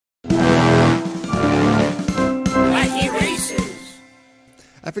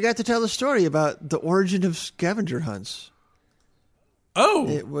I forgot to tell the story about the origin of scavenger hunts. Oh.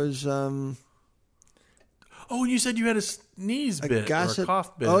 It was... and you said you had a sneeze bit or a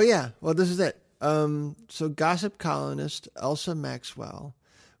cough bit. Oh, yeah. Well, this is it. So gossip columnist Elsa Maxwell.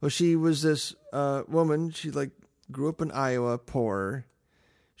 Well, she was this woman. She grew up in Iowa, poor.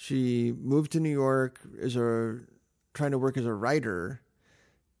 She moved to New York trying to work as a writer,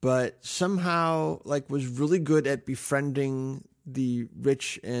 but somehow was really good at befriending the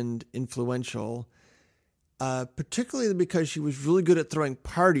rich and influential, particularly because she was really good at throwing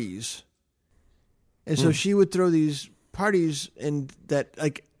parties. And so she would throw these parties and that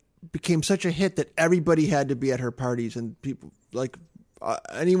became such a hit that everybody had to be at her parties, and people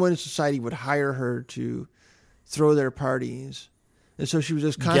anyone in society would hire her to throw their parties. And so she was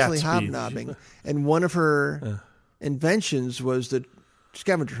just constantly hobnobbing. And one of her inventions was the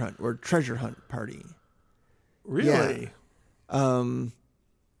scavenger hunt or treasure hunt party. Really? Yeah.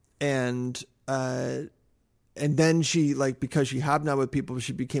 And then she, because she hobnobbed with people,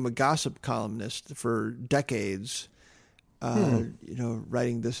 she became a gossip columnist for decades,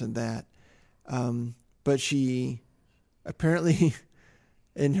 writing this and that. But she apparently,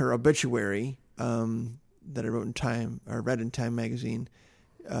 in her obituary, that I wrote in Time, or read in Time magazine,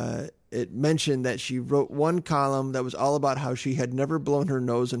 it mentioned that she wrote one column that was all about how she had never blown her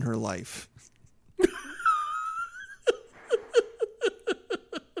nose in her life.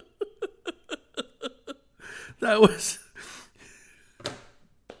 That was...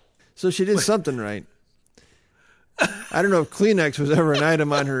 So she did something right. I don't know if Kleenex was ever an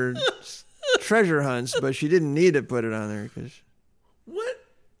item on her treasure hunts, but she didn't need to put it on there.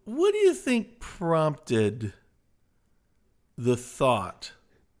 What do you think prompted the thought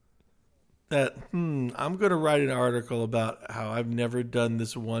that, I'm going to write an article about how I've never done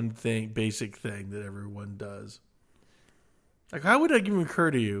this one basic thing that everyone does? How would that even occur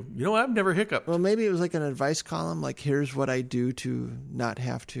to you? I've never hiccuped. Well, maybe it was an advice column, here's what I do to not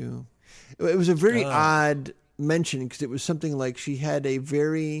have to. It was a very odd mention because it was something like she had a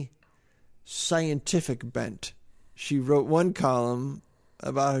very scientific bent. She wrote one column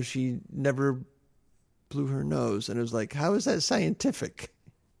about how she never blew her nose, and it was how is that scientific?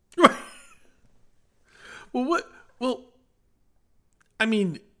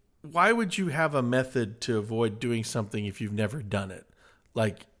 Why would you have a method to avoid doing something if you've never done it?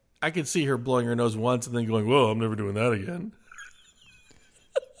 I could see her blowing her nose once and then going, whoa, I'm never doing that again.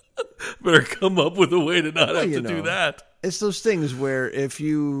 Better come up with a way to not have to do that. It's those things where if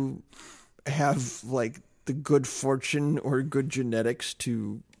you have the good fortune or good genetics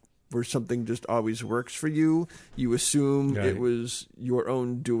where something just always works for you, you assume it was your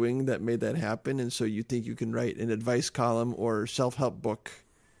own doing that made that happen. And so you think you can write an advice column or self-help book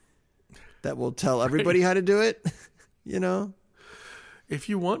that will tell everybody how to do it, If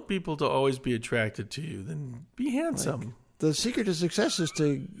you want people to always be attracted to you, then be handsome. The secret to success is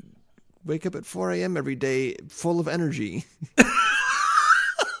to wake up at 4 a.m. every day full of energy.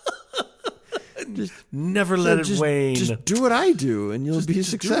 Never let it wane. Just do what I do, and you'll be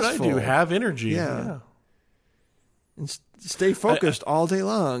successful. Do what I do. Have energy. Yeah. And stay focused all day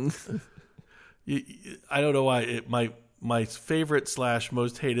long. I don't know why. My favorite /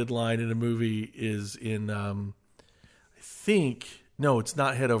 most hated line in a movie is in, it's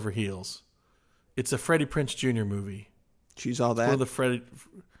not Head Over Heels. It's a Freddie Prinze Jr. movie. She's All That? One of the Freddie...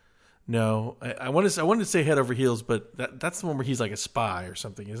 No. I wanted to say Head Over Heels, but that's the one where he's like a spy or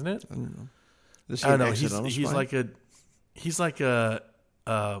something, isn't it? I don't know. I don't know.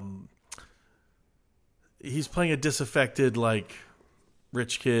 He's playing a disaffected,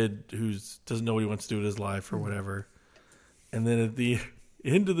 rich kid who doesn't know what he wants to do with his life or whatever. And then at the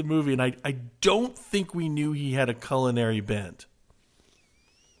end of the movie, and I don't think we knew he had a culinary bent,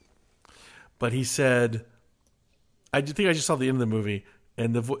 but he said, I think I just saw the end of the movie,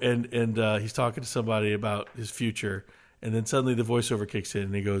 and he's talking to somebody about his future, and then suddenly the voiceover kicks in,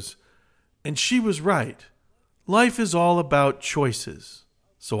 and he goes, "And she was right. Life is all about choices.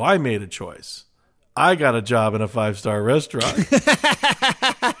 So I made a choice. I got a job in a 5-star restaurant."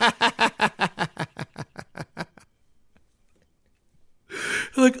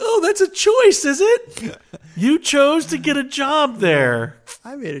 Oh, that's a choice, is it? You chose to get a job there.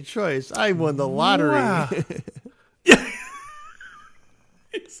 I made a choice. I won the lottery. Wow. Yeah.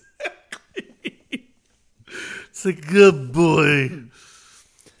 Exactly. It's a good boy.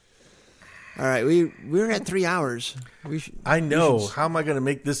 All right, we're at 3 hours. I know. How am I going to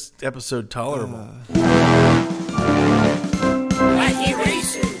make this episode tolerable?